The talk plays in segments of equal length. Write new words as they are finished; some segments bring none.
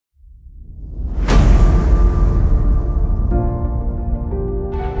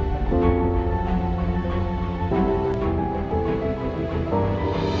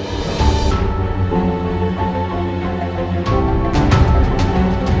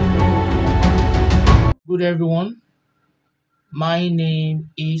Good everyone, my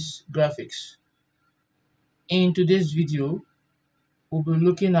name is Graphics. In today's video, we'll be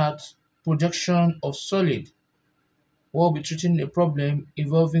looking at projection of solid. We'll be treating a problem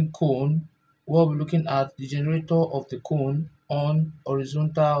involving cone. We'll be looking at the generator of the cone on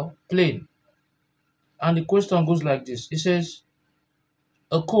horizontal plane. And the question goes like this. It says,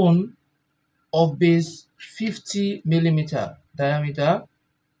 a cone of base 50 millimeter diameter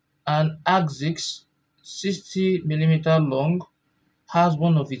and axis 60 millimeter long has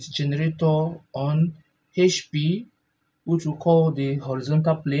one of its generator on HP, which we call the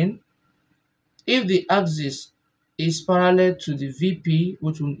horizontal plane. If the axis is parallel to the VP,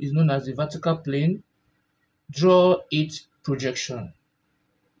 which is known as the vertical plane, draw its projection.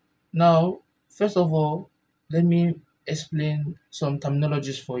 Now, first of all, let me explain some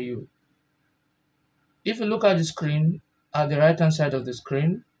terminologies for you. If you look at the screen, at the right hand side of the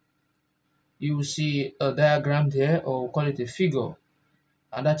screen, you will see a diagram there, or we'll call it a figure,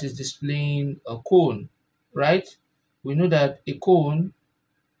 and that is displaying a cone, right? We know that a cone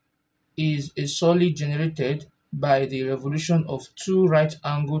is a solid generated by the revolution of two right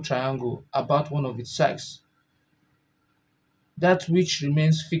angle triangles about one of its sides, that which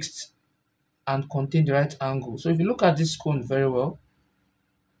remains fixed and contain the right angle. So if you look at this cone very well,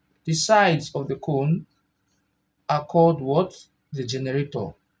 the sides of the cone are called what? The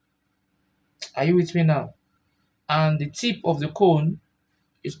generator. Are you with me now? And the tip of the cone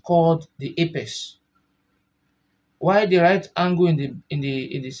is called the apex. While the right angle in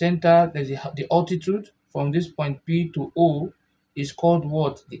the center, there's the altitude from this point P to O is called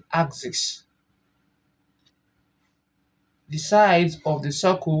what? The axis. The sides of the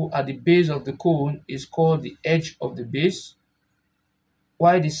circle at the base of the cone is called the edge of the base,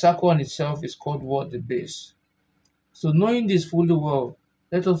 while the circle on itself is called what? The base. So knowing this fully well,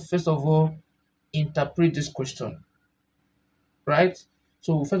 let us first of all interpret this question, right?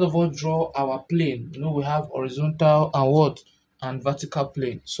 So first of all, draw our plane. We have horizontal and what? And vertical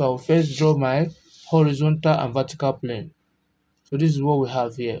plane. So I'll first draw my horizontal and vertical plane. So this is what we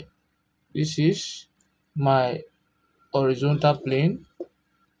have here. This is my horizontal plane,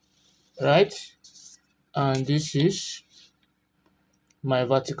 right? And this is my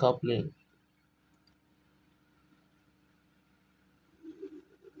vertical plane.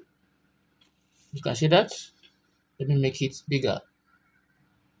 You can see that. Let me make it bigger.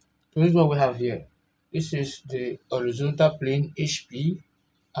 So this is what we have here. This is the horizontal plane HP,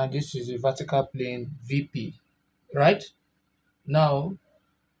 and this is the vertical plane VP, right? Now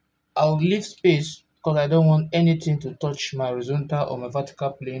I'll leave space because I don't want anything to touch my horizontal or my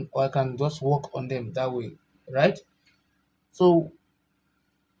vertical plane, or I can just work on them that way, right? So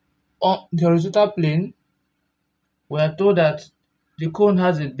on the horizontal plane, we are told that the cone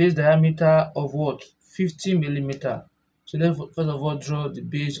has a base diameter of what? 50 millimeter. So let's first of all draw the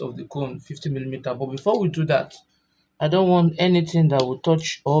base of the cone, 50 millimeter. But before we do that, I don't want anything that will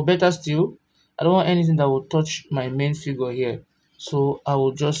touch, or better still, I don't want anything that will touch my main figure here. So I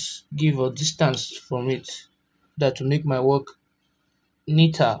will just give a distance from it that to make my work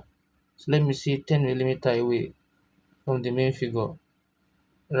neater. So let me see 10 millimeter away from the main figure,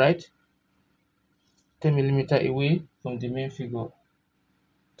 right? 10 millimeter away from the main figure.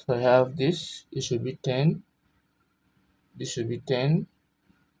 So I have this, it should be 10, this should be 10,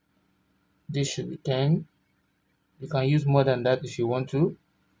 this should be 10. You can use more than that if you want to,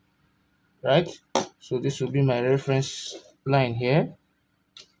 right? So this will be my reference line here.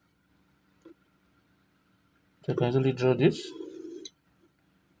 So I can easily draw this.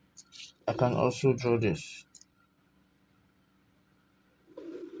 I can also draw this,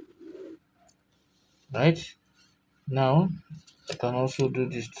 right? Now I can also do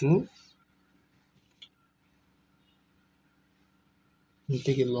this too. Let me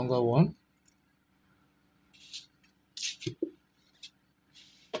take a longer one.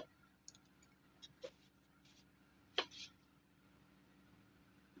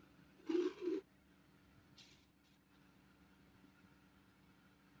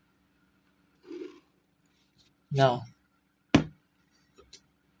 Now,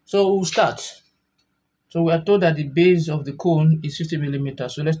 so we'll start. So we are told that the base of the cone is 50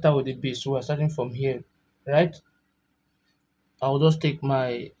 millimeters. So let's start with the base. So we're starting from here, right? I'll just take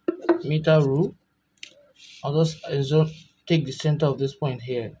my meter rule. I'll just take the center of this point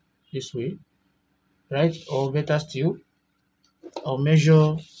here, this way, right? Or better still, I'll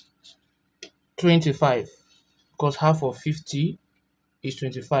measure 25, because half of 50 is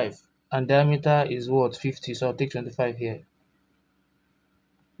 25, and diameter is what? 50. So I'll take 25 here.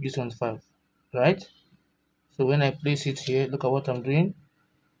 This 25, right? So when I place it here, look at what I'm doing.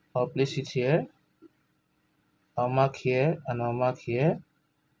 I'll place it here. I'll mark here and I'll mark here.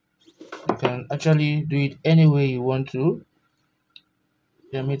 You can actually do it any way you want to.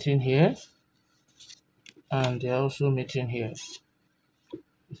 They're meeting here and they're also meeting here.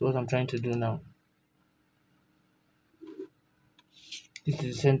 That's what I'm trying to do now. This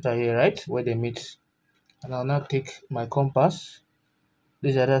is the center here, right, where they meet. And I'll now take my compass.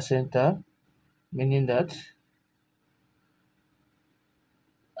 This other center, meaning that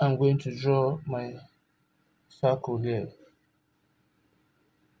I'm going to draw my circle here.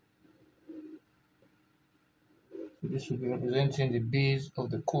 So this will be representing the base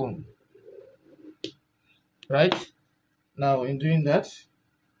of the cone. Right? Now in doing that,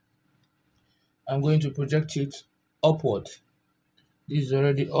 I'm going to project it upward. This is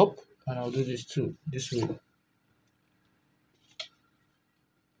already up, and I'll do this too, this way.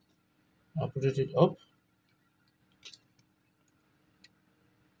 I'll project it up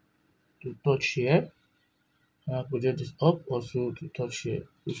to touch here, and I'll project this up also to touch here,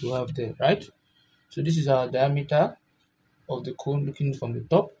 which we have there, right? So this is our diameter of the cone looking from the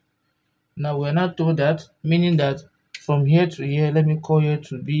top. Now we're not told that, meaning that from here to here, let me call here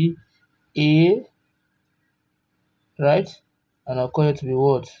to be A, right? And I'll call it to be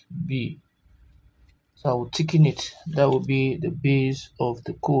what? B. So I will thicken it. That will be the base of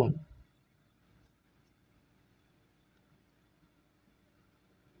the cone.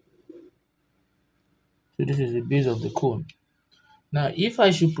 So this is the base of the cone. Now, if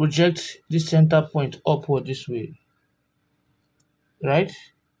I should project this center point upward this way, right?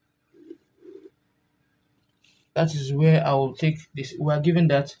 That is where I will take this. We are given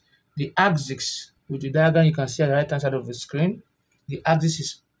that the axis with the diagram you can see at the right hand side of the screen, the axis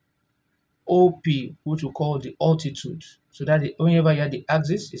is OP, which we call the altitude. So that whenever you have the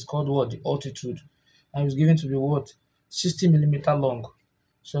axis, it's called what? The altitude. And it's given to be what? 60 millimeter long.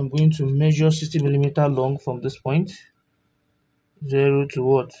 So I'm going to measure 60 millimeter long from this point, 0 to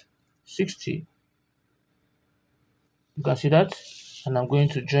what? 60. You can see that. And I'm going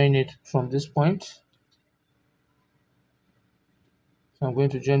to join it from this point. So I'm going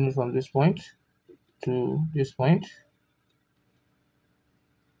to join it from this point to this point.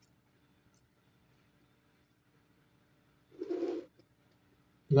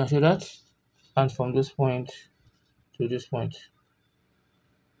 You can see that. And from this point to this point.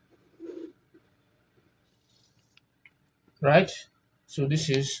 Right? So this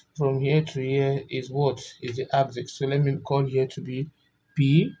is from here to here is what? Is the axis. So let me call here to be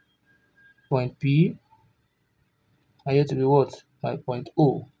P, point P, and here to be what? My point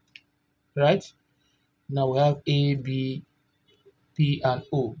O. Right? Now we have A, B, P, and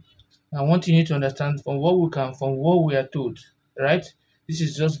O. Now one thing you need to understand from what we are told, right? This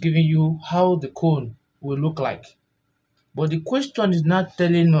is just giving you how the cone will look like. But the question is not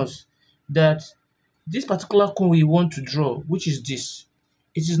telling us that this particular cone we want to draw, which is this,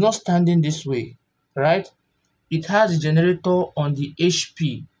 it is not standing this way, right? It has a generator on the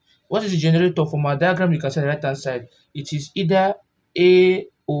HP. What is the generator? From our diagram, you can see on the right hand side. It is either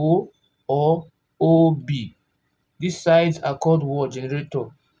AO or OB. These sides are called what? Generator.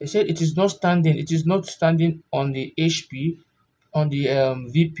 They said it is not standing. It is not standing on the HP, on the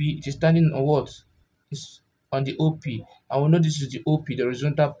VP. It is standing on what? It's on the OP. And we know this is the OP, the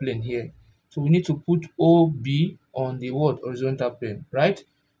horizontal plane here. So we need to put OB on the what? Horizontal plane, right?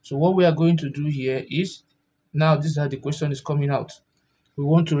 So what we are going to do here is, now this is how the question is coming out. We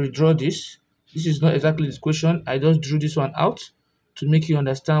want to redraw this. This is not exactly this question. I just drew this one out to make you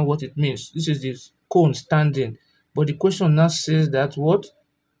understand what it means. This is the cone standing. But the question now says that what?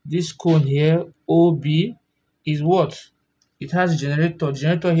 This cone here, OB, is what? It has a generator. The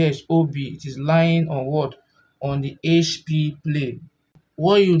generator here is OB. It is lying on what? On the HP plane.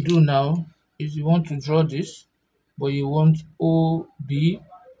 What you do now is you want to draw this, but you want OB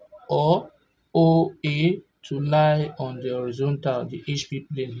or OA to lie on the horizontal, the HP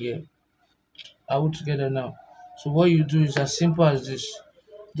plane here. Are we together now? So what you do is as simple as this.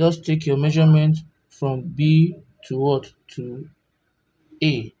 Just take your measurement from B to what? To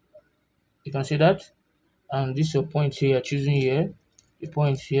A. You can see that? And this is your point here you're choosing here. The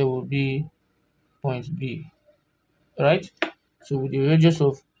point here will be point B. Right? So with the radius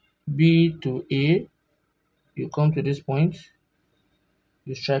of B to A, you come to this point,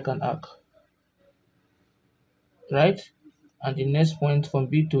 you strike an arc. Right? And the next point from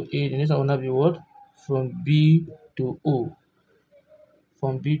B to A, the next one will not be what? From B to O.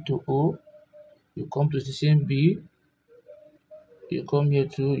 From B to O, you come to the same B, you come here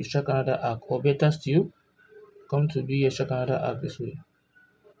to, you strike another arc, or better still, come to B, you strike another arc this way.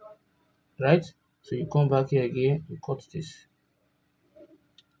 Right? So you come back here again, you cut this.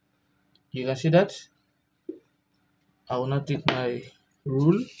 You can see that? I will now take my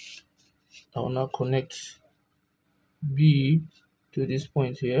rule. I will now connect B to this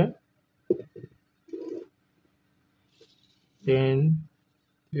point here. Then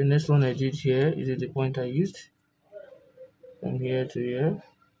the next one I did here is the point I used from here to here.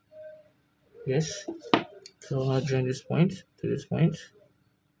 Yes. So I'll now join this point to this point.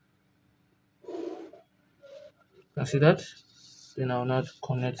 Can see that? Then I'll now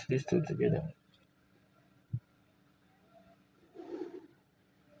connect these two together.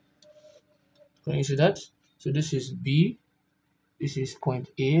 Can you see that? So this is B, this is point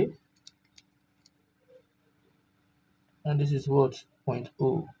A, and this is what? Point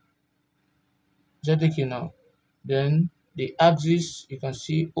O. Is that okay now? Then the axis, you can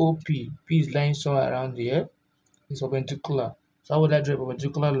see OP. P is lying somewhere around here. It's perpendicular. So how would I draw a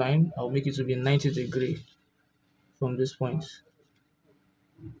perpendicular line? I'll make it to be 90 degrees from this point.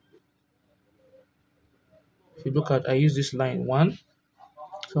 If you look at, I use this line 1.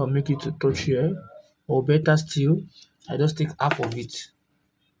 So I'll make it to touch here. Or better still, I just take half of it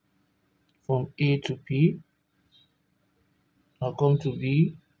from A to P. I'll come to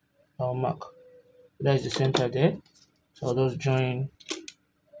B. I'll mark. That is the center there. So I'll just join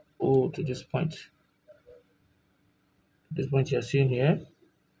O to this point. This point you're seeing here.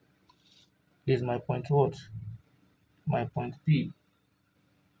 This is my point what? My point P.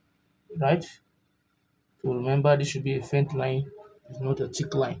 Right? So remember, this should be a faint line. It's not a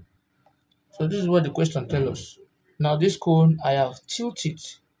thick line. So this is what the question tells us. Now this cone I have tilted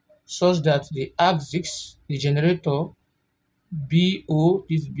such that the axis, the generator BO,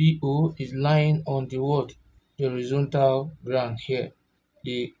 this BO is lying on the what? The horizontal ground here,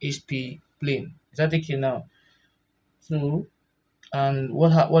 the HP plane. Is that okay now? So, and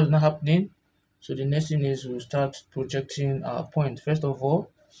what is not happening? So the next thing is we'll start projecting our point. First of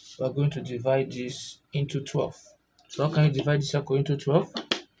all, we are going to divide this into 12. So how can you divide this circle into 12?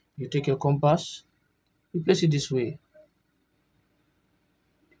 You take your compass, you place it this way.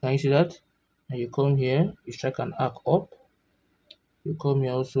 Can you see that? And you come here, you strike an arc up. You come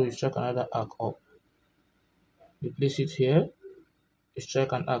here also, you strike another arc up. You place it here, you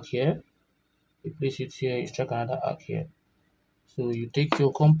strike an arc here. You place it here, you strike another arc here. So you take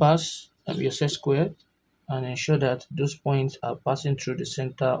your compass and your set square and ensure that those points are passing through the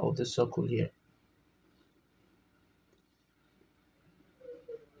center of the circle here.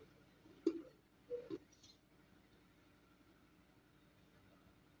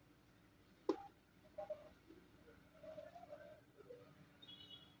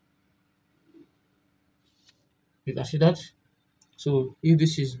 You can see that? So if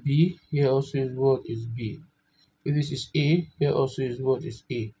this is B, here also is what is B. If this is A, here also is what is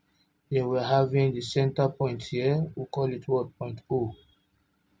A. Then we're having the center point here, we'll call it what? Point O.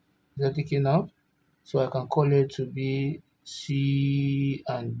 Is that okay now? So I can call it to be C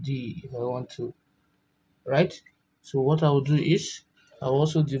and D if I want to, right? So what I will do is I'll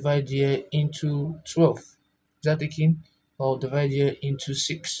also divide here into 12. Is that taking? I'll divide here into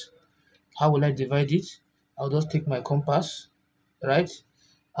 6. How will I divide it? I'll just take my compass, right?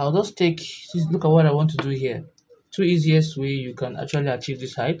 I'll just take, look at what I want to do here. Two easiest way you can actually achieve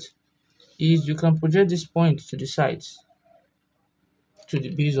this height is you can project this point to the sides, to the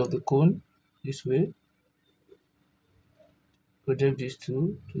base of the cone, this way. Project these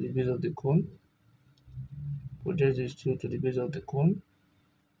two to the base of the cone. Project these two to the base of the cone.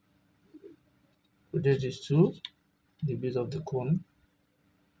 Project these two to the base of the cone.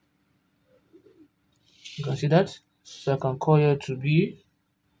 You can see that? So I can call here to be,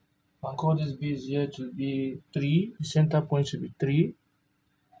 I can call this base here to be 3. The center point should be 3.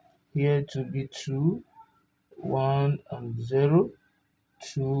 Here to be 2, 1 and 0,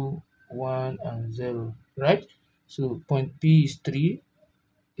 2, 1 and 0, right? So point P is 3.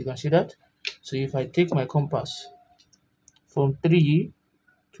 You can see that? So if I take my compass from 3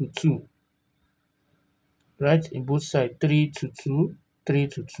 to 2, right, in both sides, 3 to 2, 3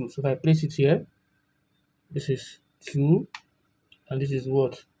 to 2. So if I place it here, this is 2, and this is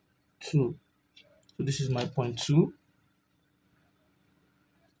what? 2. So this is my point 2,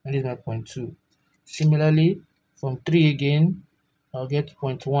 and this is my point 2. Similarly, from 3 again, I'll get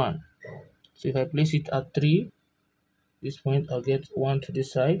point 1. So if I place it at 3, this point I'll get 1 to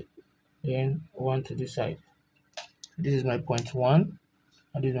this side, then 1 to this side. This is my point 1,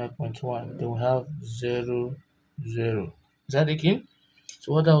 and this is my point 1. Then we have 0, 0. Is that okay?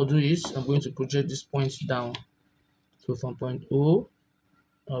 So what I'll do is I'm going to project this point down. So from point O,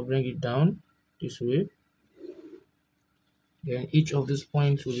 I'll bring it down this way. Then each of these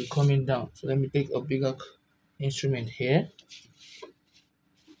points will be coming down. So let me take a bigger instrument here.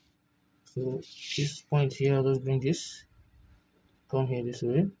 So this point here, I'll just bring this, come here this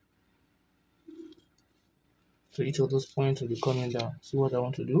way. So each of those points will be coming down. See what I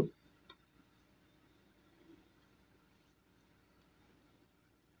want to do?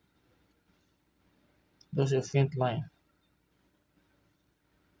 Just a faint line.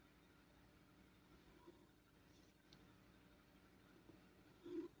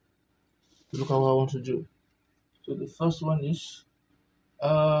 Look at what I want to do. So the first one is,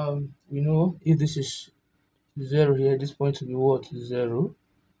 we know if this is 0 here, this point will be what? 0,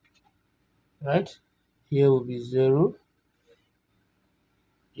 right? Here will be 0.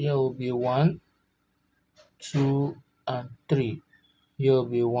 Here will be 1, 2, and 3. Here will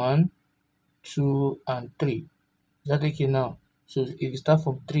be 1, 2, and 3. Is that okay now? So if you start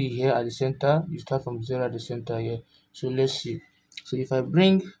from 3 here at the center, you start from 0 at the center here. So let's see. So if I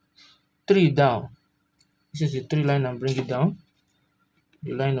bring 3 down, this is the 3 line, and bring it down.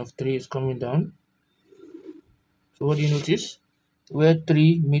 The line of 3 is coming down. So what do you notice? Where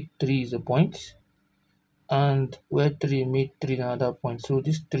 3 meet 3 is a point, and where 3 meet 3 is another point. So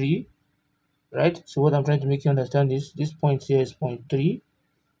this 3, right? So what I'm trying to make you understand is this point here is point 3.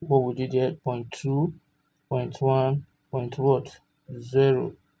 What would you there? Point 2, point 1, point what?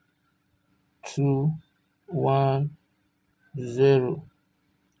 0, 2, 1, 0,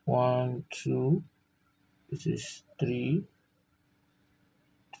 1, 2. This is 3,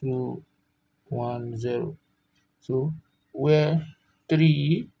 2, 1, 0. So where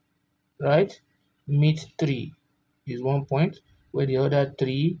 3, right, meet 3 is one point, where the other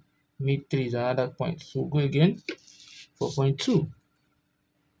 3 meet 3 is another point. So go again for point 2.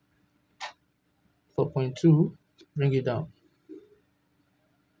 For point 2, bring it down.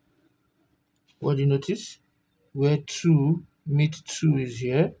 What do you notice? Where 2 meet 2 is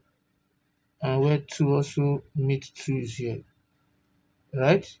here, and where 2 also meet 2 is here,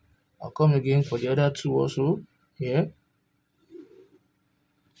 right? I'll come again for the other 2 also here.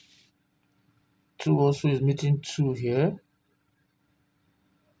 2 also is meeting 2 here.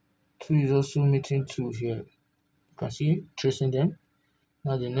 2 is also meeting 2 here. You can see tracing them.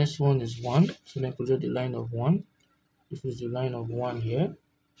 Now the next one is 1. So let's project the line of 1. This is the line of 1 here,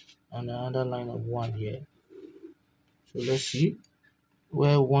 and another line of 1 here. So let's see.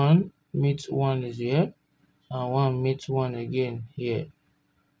 Where 1 meets 1 is here, and 1 meets 1 again here.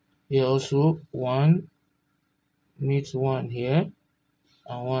 Here also 1 meets 1 here,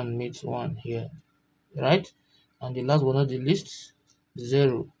 and 1 meets 1 here, right? And the last but not the least,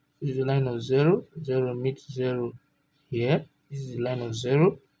 0. This is the line of 0. 0 meets 0 here. This is the line of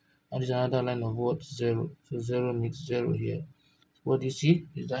 0, and this is another line of what? 0. So 0 meets 0 here. What you see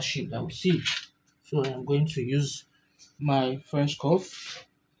is that shape that we see. So I'm going to use my French curve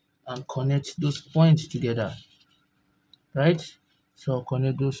and connect those points together, right? So I'll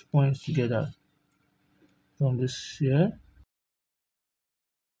connect those points together from this here.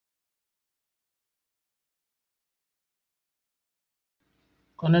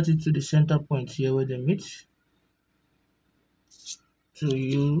 Connect it to the center point here where they meet. To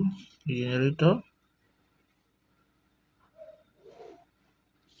U, the generator.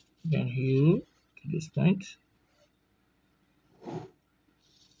 Then U to this point.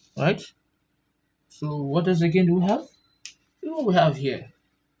 Right? So what else again do we have? What we have here.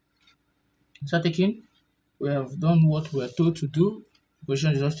 Start taking. We have done what we are told to do. The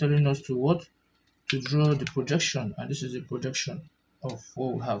question is just telling us to what? To draw the projection, and this is the projection of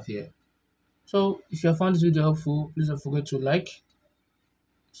what we have here. So if you have found this video helpful, please don't forget to like,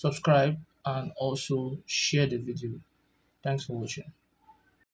 subscribe, and also share the video. Thanks for watching.